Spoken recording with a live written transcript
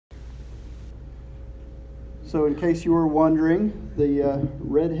So in case you were wondering, the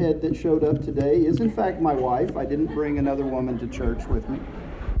redhead that showed up today is in fact my wife. I didn't bring another woman to church with me.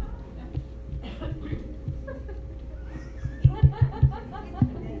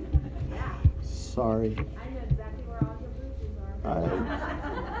 Sorry. I know exactly where all your bruises are.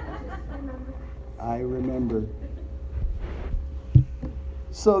 I remember.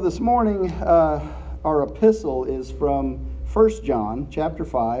 So this morning, our epistle is from 1 John chapter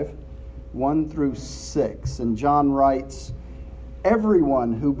 5, 1 through 6. And John writes,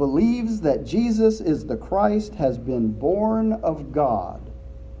 "Everyone who believes that Jesus is the Christ has been born of God.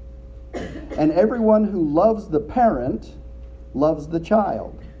 And everyone who loves the parent loves the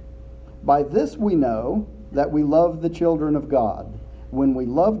child. By this we know that we love the children of God, when we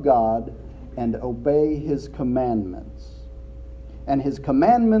love God and obey His commandments. And His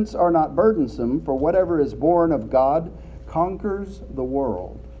commandments are not burdensome, for whatever is born of God conquers the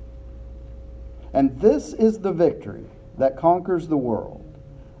world. And this is the victory that conquers the world,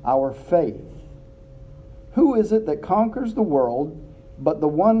 our faith. Who is it that conquers the world but the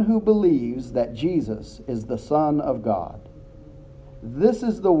one who believes that Jesus is the Son of God? This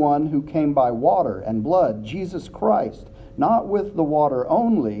is the one who came by water and blood, Jesus Christ, not with the water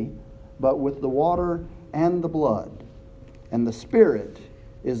only, but with the water and the blood. And the Spirit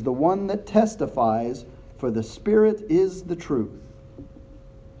is the one that testifies, for the Spirit is the truth."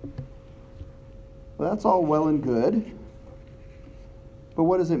 Well, that's all well and good, but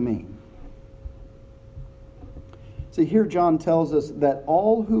what does it mean? See, here John tells us that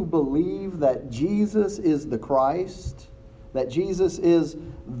all who believe that Jesus is the Christ, that Jesus is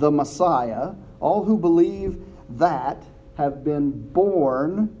the Messiah, all who believe that have been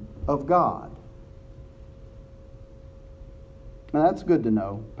born of God. Now that's good to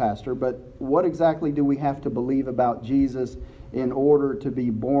know, Pastor, but what exactly do we have to believe about Jesus in order to be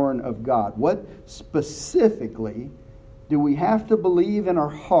born of God? What specifically do we have to believe in our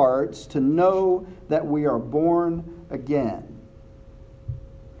hearts to know that we are born again?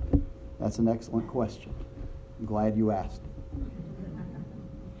 That's an excellent question. I'm glad you asked it.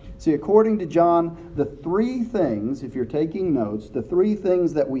 See, according to John, the three things, if you're taking notes, the three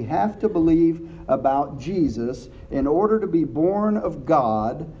things that we have to believe about Jesus in order to be born of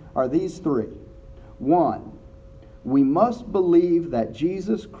God are these three. One, we must believe that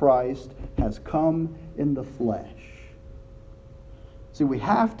Jesus Christ has come in the flesh. See, we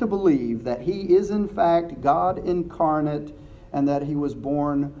have to believe that He is in fact God incarnate and that He was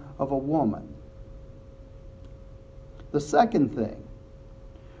born of a woman. The second thing,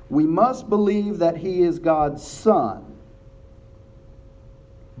 we must believe that He is God's Son,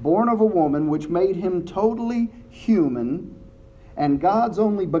 born of a woman, which made Him totally human, and God's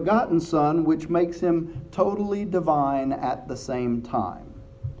only begotten Son, which makes Him totally divine at the same time.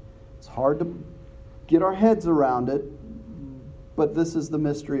 It's hard to get our heads around it, but this is the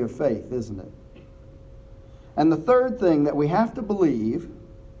mystery of faith, isn't it? And the third thing that we have to believe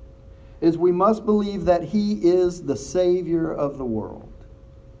is we must believe that He is the Savior of the world.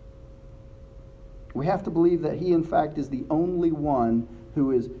 We have to believe that He, in fact, is the only one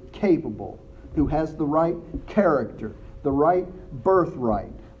who is capable, who has the right character, the right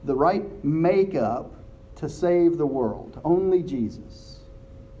birthright, the right makeup to save the world. Only Jesus.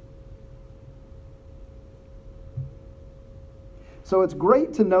 So it's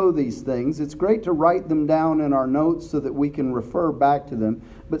great to know these things. It's great to write them down in our notes so that we can refer back to them.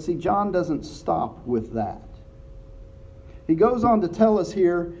 But see, John doesn't stop with that. He goes on to tell us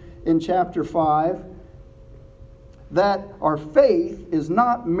here in chapter 5 that our faith is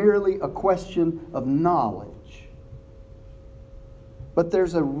not merely a question of knowledge, but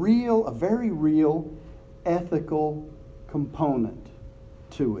there's a very real ethical component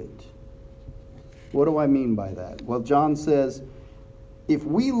to it. What do I mean by that? Well, John says, if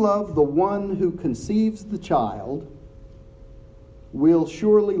we love the one who conceives the child, we'll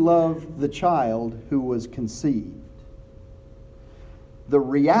surely love the child who was conceived. The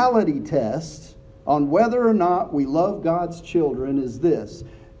reality test on whether or not we love God's children is this: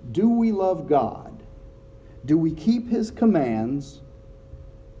 do we love God? Do we keep His commands?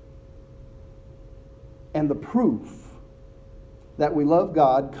 And the proof that we love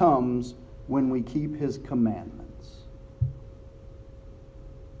God comes when we keep His commandments.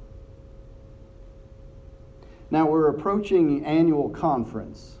 Now we're approaching annual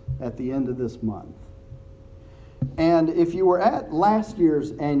conference at the end of this month. And if you were at last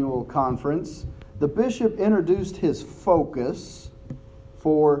year's annual conference, the bishop introduced his focus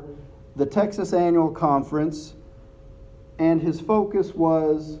for the Texas Annual Conference, and his focus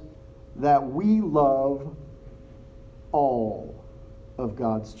was that we love all of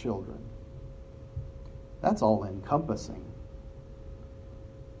God's children. That's all encompassing.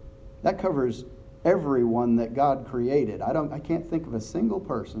 That covers everyone that God created. I can't think of a single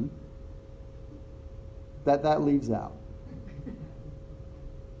person that leaves out.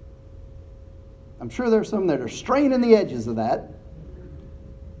 I'm sure there's some that are straining the edges of that,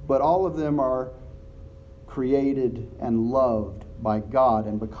 but all of them are created and loved by God,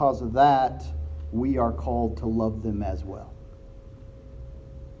 and because of that, we are called to love them as well.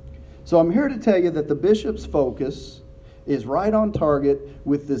 So I'm here to tell you that the bishop's focus is right on target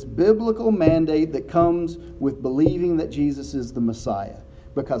with this biblical mandate that comes with believing that Jesus is the Messiah,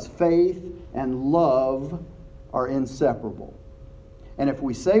 because faith and love are inseparable. And if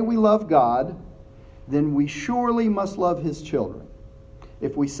we say we love God, then we surely must love His children.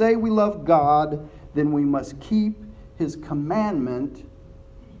 If we say we love God, then we must keep His commandment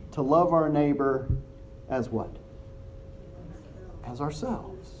to love our neighbor as what? As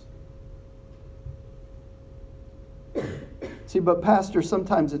ourselves. See, but Pastor,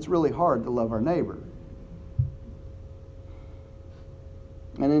 sometimes it's really hard to love our neighbor.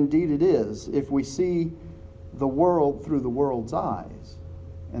 And indeed it is, if we see the world through the world's eyes.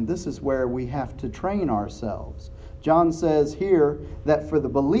 And this is where we have to train ourselves. John says here that for the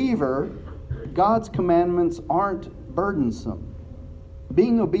believer, God's commandments aren't burdensome.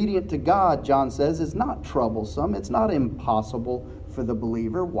 Being obedient to God, John says, is not troublesome. It's not impossible for the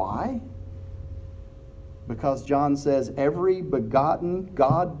believer. Why? Because John says every begotten,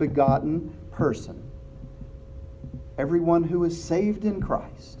 God-begotten person, everyone who is saved in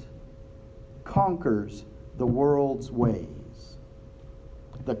Christ, conquers the world's ways.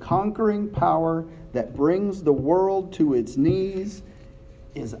 The conquering power that brings the world to its knees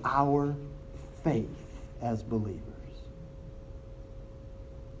is our faith as believers.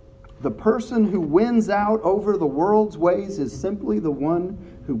 The person who wins out over the world's ways is simply the one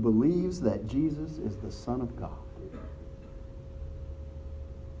who believes that Jesus is the Son of God.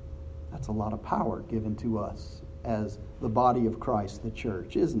 That's a lot of power given to us as the body of Christ, the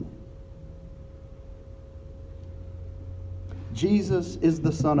church, isn't it? Jesus is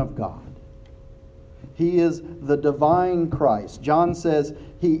the Son of God. He is the divine Christ. John says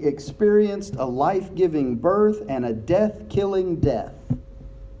He experienced a life-giving birth and a death-killing death.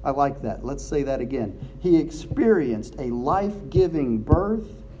 I like that. Let's say that again. He experienced a life-giving birth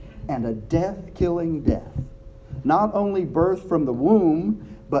and a death-killing death. Not only birth from the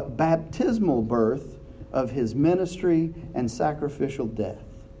womb, but baptismal birth of His ministry and sacrificial death.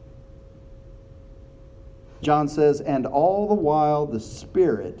 John says, and all the while the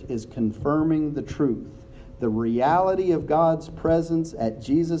Spirit is confirming the truth, the reality of God's presence at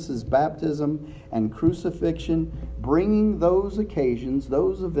Jesus' baptism and crucifixion, bringing those occasions,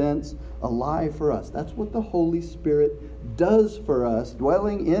 those events alive for us. That's what the Holy Spirit does for us,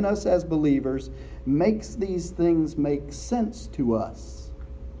 dwelling in us as believers, makes these things make sense to us.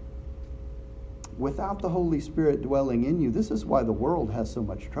 Without the Holy Spirit dwelling in you, this is why the world has so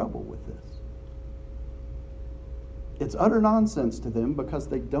much trouble with this. It's utter nonsense to them because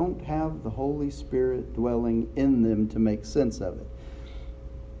they don't have the Holy Spirit dwelling in them to make sense of it.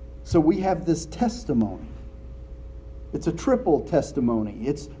 So we have this testimony. It's a triple testimony.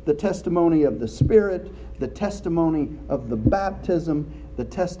 It's the testimony of the Spirit, the testimony of the baptism, the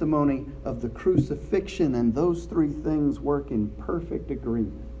testimony of the crucifixion, and those three things work in perfect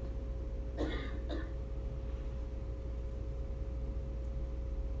agreement.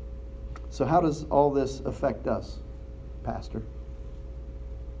 So how does all this affect us, Pastor?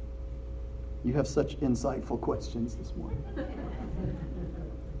 You have such insightful questions this morning.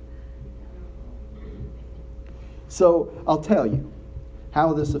 So I'll tell you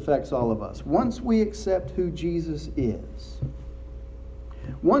how this affects all of us. Once we accept who Jesus is,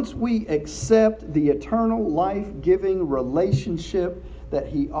 once we accept the eternal life-giving relationship that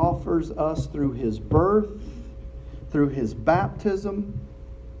He offers us through His birth, through His baptism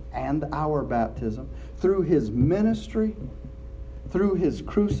and our baptism, through His ministry, through His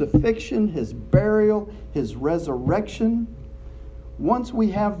crucifixion, His burial, His resurrection, once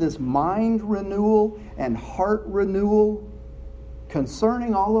we have this mind renewal and heart renewal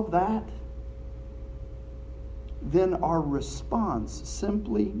concerning all of that, then our response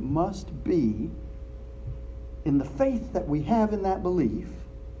simply must be, in the faith that we have in that belief,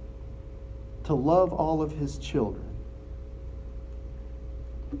 to love all of His children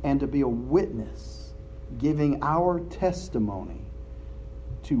and to be a witness, giving our testimony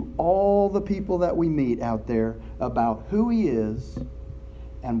to all the people that we meet out there about who He is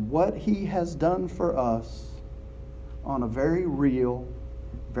and what He has done for us on a very real,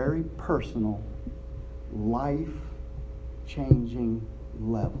 very personal, life-changing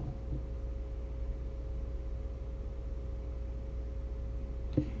level.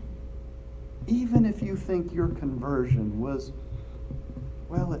 even if you think your conversion was,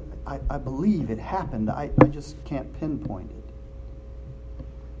 well, I believe it happened, I just can't pinpoint it.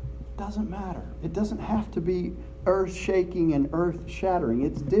 It doesn't matter. It doesn't have to be earth-shaking and earth-shattering.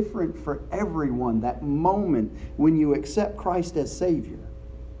 It's different for everyone, that moment when you accept Christ as Savior.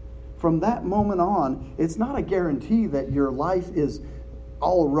 From that moment on, it's not a guarantee that your life is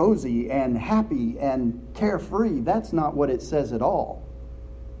all rosy and happy and carefree. That's not what it says at all.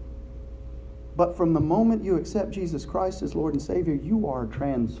 But from the moment you accept Jesus Christ as Lord and Savior, you are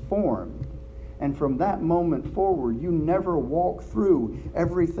transformed. And from that moment forward, you never walk through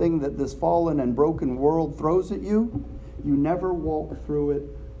everything that this fallen and broken world throws at you. You never walk through it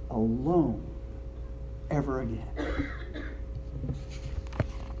alone ever again.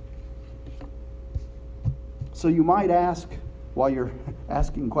 So you might ask, while you're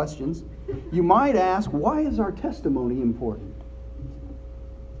asking questions, you might ask, why is our testimony important?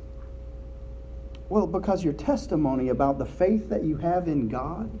 Well, because your testimony about the faith that you have in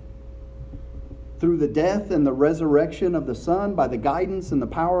God, through the death and the resurrection of the Son, by the guidance and the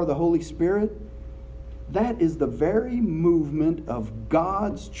power of the Holy Spirit, that is the very movement of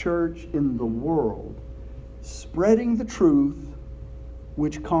God's church in the world, spreading the truth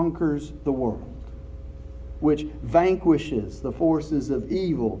which conquers the world, which vanquishes the forces of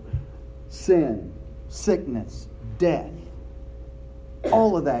evil, sin, sickness, death.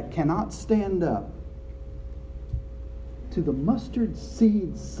 All of that cannot stand up to the mustard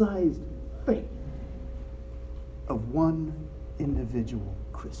seed-sized faith of one individual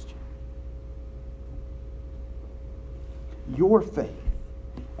Christian. Your faith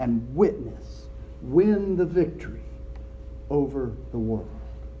and witness win the victory over the world.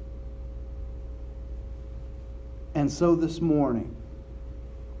 And so this morning,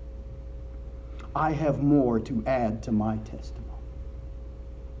 I have more to add to my testimony.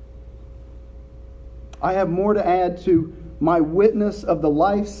 I have more to add to my witness of the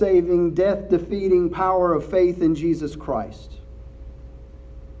life-saving, death-defeating power of faith in Jesus Christ.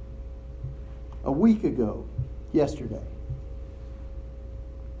 A week ago, yesterday,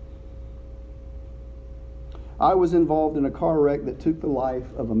 I was involved in a car wreck that took the life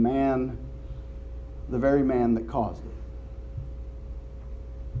of a man, the very man that caused it.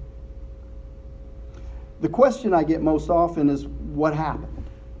 The question I get most often is, what happened?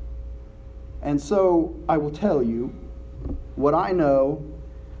 And so I will tell you what I know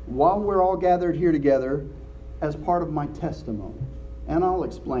while we're all gathered here together as part of my testimony. And I'll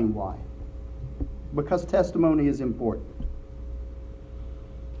explain why. Because testimony is important.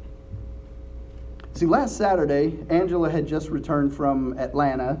 See, last Saturday, Angela had just returned from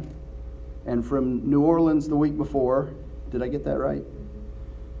Atlanta and from New Orleans the week before. Did I get that right?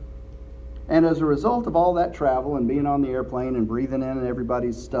 And as a result of all that travel and being on the airplane and breathing in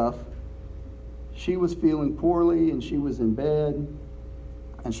everybody's stuff, she was feeling poorly and she was in bed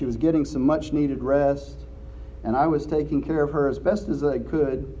and she was getting some much needed rest. And I was taking care of her as best as I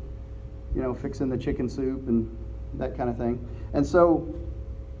could, fixing the chicken soup and that kind of thing. And so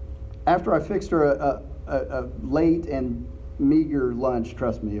after I fixed her a late and meager lunch,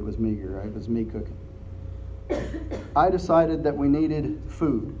 trust me, it was meager. It was me cooking. I decided that we needed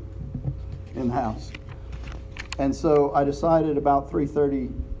food in the house. And so I decided about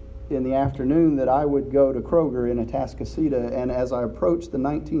 3:30 in the afternoon that I would go to Kroger in Atascocita, and as I approached the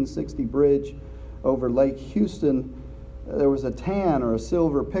 1960 bridge over Lake Houston, there was a tan or a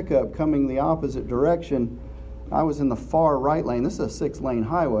silver pickup coming the opposite direction. I was in the far right lane. This is a 6-lane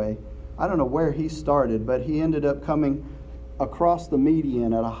highway. I don't know where he started, but he ended up coming across the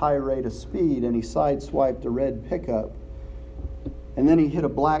median at a high rate of speed, and he sideswiped a red pickup. And then he hit a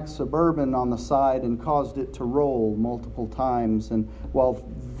black Suburban on the side and caused it to roll multiple times. And while the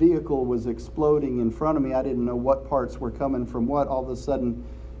vehicle was exploding in front of me, I didn't know what parts were coming from what. All of a sudden,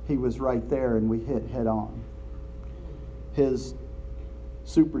 he was right there and we hit head on. His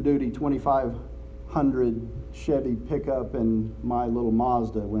Super Duty 2500 Chevy pickup and my little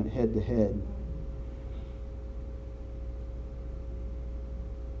Mazda went head to head.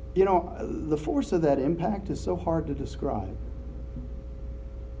 The force of that impact is so hard to describe.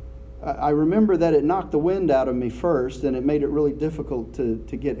 I remember that it knocked the wind out of me first, and it made it really difficult to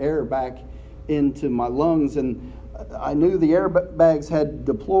get air back into my lungs. And I knew the airbags had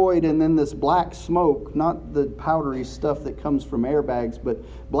deployed, and then this black smoke, not the powdery stuff that comes from airbags, but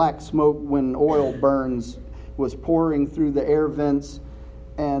black smoke when oil burns, was pouring through the air vents,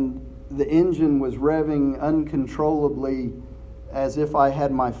 and the engine was revving uncontrollably as if I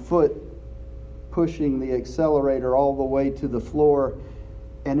had my foot pushing the accelerator all the way to the floor.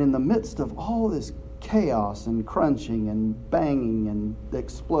 And in the midst of all this chaos and crunching and banging and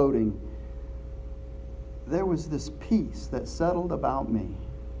exploding, there was this peace that settled about me.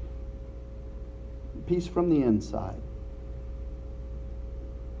 Peace from the inside.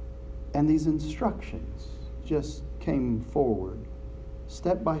 And these instructions just came forward,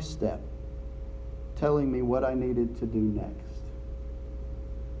 step by step, telling me what I needed to do next.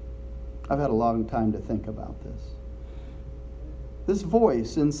 I've had a long time to think about this. This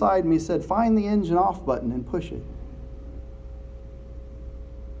voice inside me said, find the engine off button and push it.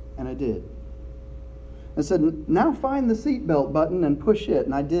 And I did. It said, now find the seatbelt button and push it.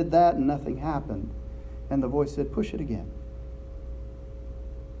 And I did that and nothing happened. And the voice said, push it again.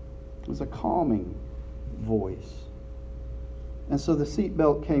 It was a calming voice. And so the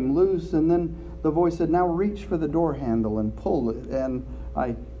seatbelt came loose, and then the voice said, now reach for the door handle and pull it. And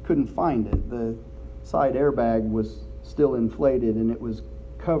I couldn't find it. The side airbag was still inflated and it was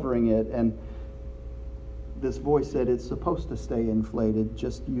covering it. And this voice said, it's supposed to stay inflated.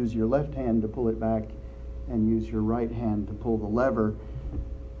 Just use your left hand to pull it back and use your right hand to pull the lever.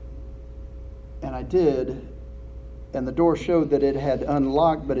 And I did. And the door showed that it had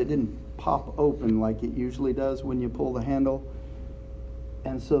unlocked, but it didn't pop open like it usually does when you pull the handle.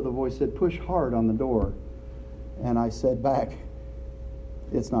 And so the voice said, push hard on the door. And I said back,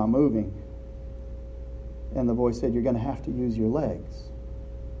 it's not moving. And the voice said, you're going to have to use your legs.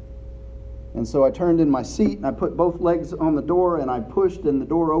 And so I turned in my seat and I put both legs on the door and I pushed and the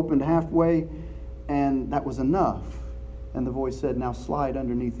door opened halfway, and that was enough. And the voice said, now slide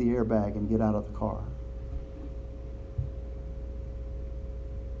underneath the airbag and get out of the car.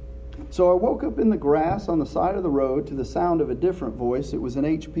 So I woke up in the grass on the side of the road to the sound of a different voice. It was an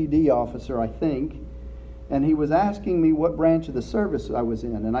HPD officer, I think. And he was asking me what branch of the service I was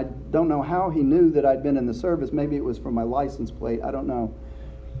in. And I don't know how he knew that I'd been in the service. Maybe it was from my license plate. I don't know.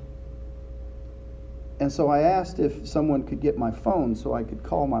 And so I asked if someone could get my phone so I could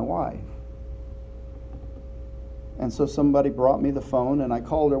call my wife. And so somebody brought me the phone, and I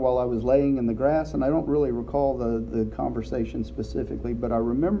called her while I was laying in the grass. And I don't really recall the conversation specifically, but I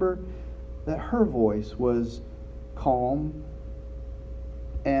remember that her voice was calm.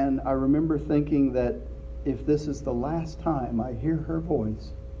 And I remember thinking that if this is the last time I hear her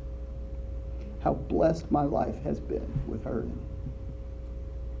voice, how blessed my life has been with her in it.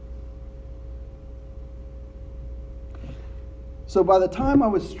 So by the time I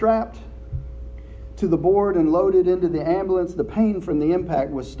was strapped to the board and loaded into the ambulance, the pain from the impact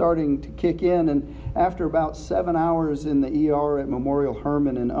was starting to kick in. And after about 7 hours in the ER at Memorial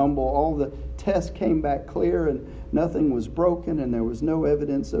Hermann in Humble, all the tests came back clear and nothing was broken and there was no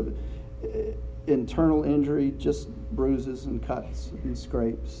evidence of internal injury, just bruises and cuts and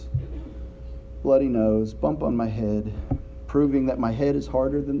scrapes. Bloody nose, bump on my head, proving that my head is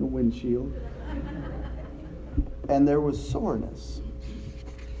harder than the windshield. And there was soreness.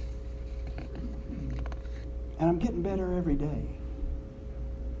 And I'm getting better every day.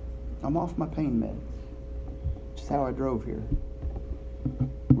 I'm off my pain meds. Which is how I drove here.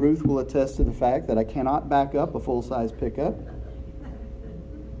 Ruth will attest to the fact that I cannot back up a full-size pickup.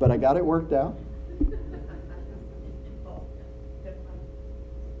 But I got it worked out.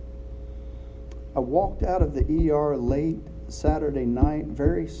 I walked out of the ER late Saturday night,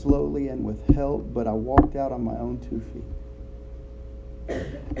 very slowly and with help, but I walked out on my own 2 feet.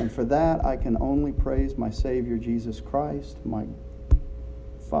 And for that, I can only praise my Savior, Jesus Christ, my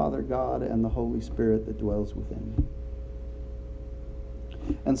Father God, and the Holy Spirit that dwells within me.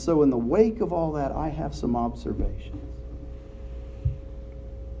 And so in the wake of all that, I have some observations.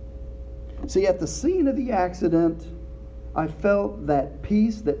 See, at the scene of the accident, I felt that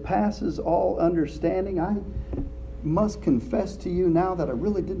peace that passes all understanding. I must confess to you now that I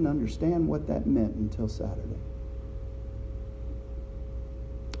really didn't understand what that meant until Saturday.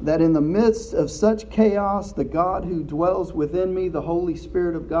 That in the midst of such chaos, the God who dwells within me, the Holy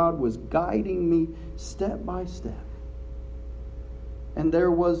Spirit of God, was guiding me step by step. And there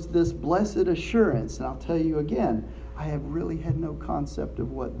was this blessed assurance, and I'll tell you again, I have really had no concept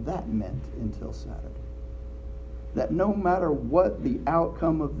of what that meant until Saturday. That no matter what the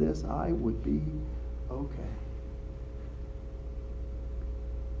outcome of this, I would be okay.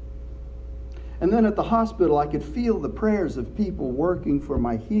 And then at the hospital, I could feel the prayers of people working for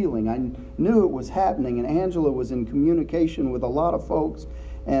my healing. I knew it was happening, and Angela was in communication with a lot of folks,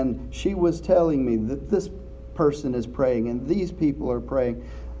 and she was telling me that this person is praying and these people are praying.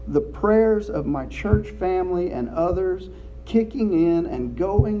 The prayers of my church family and others kicking in and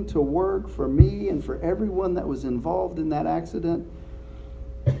going to work for me and for everyone that was involved in that accident.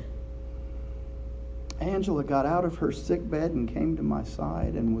 Angela got out of her sick bed and came to my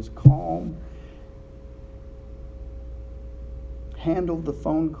side and was calm, handled the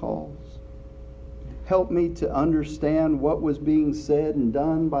phone calls, help me to understand what was being said and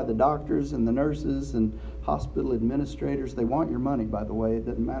done by the doctors and the nurses and hospital administrators. They want your money, by the way. It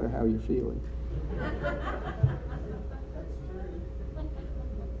doesn't matter how you're feeling.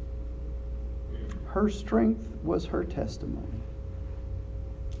 Her strength was her testimony.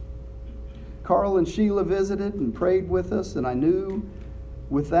 Carl and Sheila visited and prayed with us, and I knew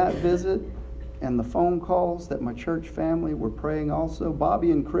with that visit and the phone calls that my church family were praying also.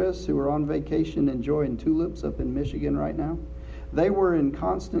 Bobby and Chris, who are on vacation enjoying tulips up in Michigan right now, they were in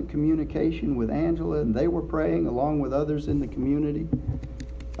constant communication with Angela, and they were praying along with others in the community.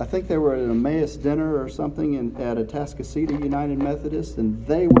 I think they were at an Emmaus dinner or something at a Atascocita United Methodist, and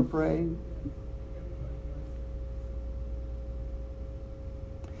they were praying.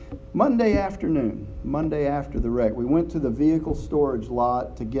 Monday afternoon, Monday after the wreck, we went to the vehicle storage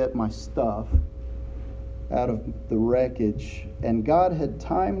lot to get my stuff out of the wreckage, and God had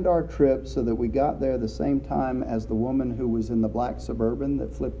timed our trip so that we got there the same time as the woman who was in the black Suburban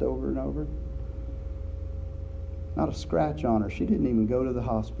that flipped over and over. Not a scratch on her. She didn't even go to the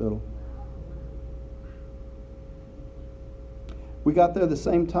hospital. We got there the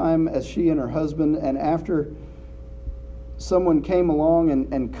same time as she and her husband, and after someone came along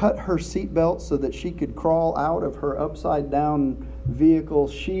and cut her seatbelt so that she could crawl out of her upside-down vehicle,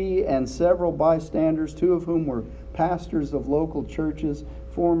 she and several bystanders, two of whom were pastors of local churches,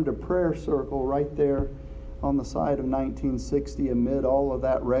 formed a prayer circle right there on the side of 1960 amid all of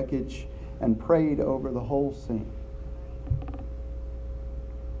that wreckage and prayed over the whole scene.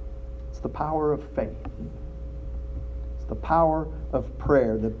 It's the power of faith. It's the power of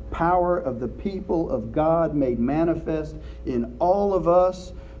prayer, the power of the people of God made manifest in all of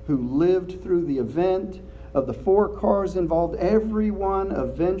us who lived through the event. Of the 4 cars involved, everyone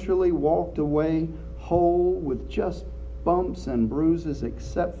eventually walked away whole with just bumps and bruises,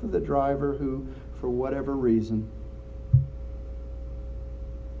 except for the driver who, for whatever reason,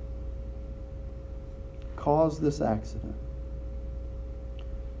 caused this accident.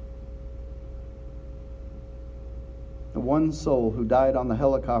 The one soul who died on the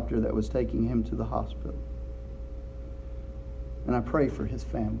helicopter that was taking him to the hospital. And I pray for his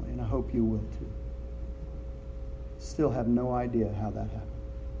family, and I hope you will too. Still have no idea how that happened.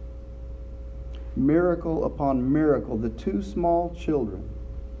 Miracle upon miracle. The 2 small children,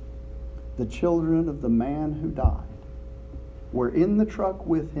 the children of the man who died, were in the truck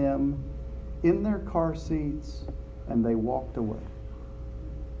with him, in their car seats, and they walked away.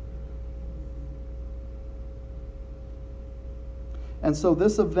 And so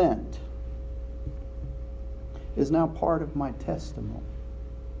this event is now part of my testimony.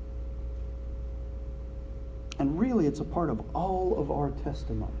 And really, it's a part of all of our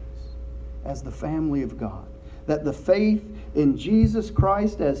testimonies as the family of God. That the faith in Jesus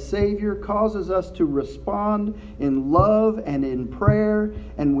Christ as Savior causes us to respond in love and in prayer.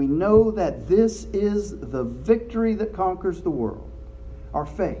 And we know that this is the victory that conquers the world. Our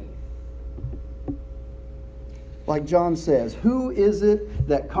faith. Like John says, who is it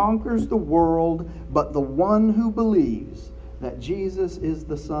that conquers the world but the one who believes that Jesus is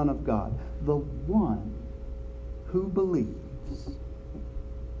the Son of God? The one who believes.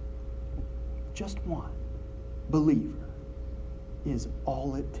 Just one believer is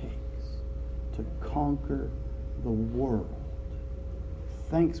all it takes to conquer the world.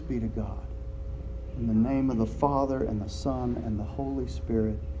 Thanks be to God. In the name of the Father and the Son and the Holy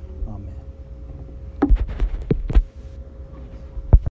Spirit. Amen.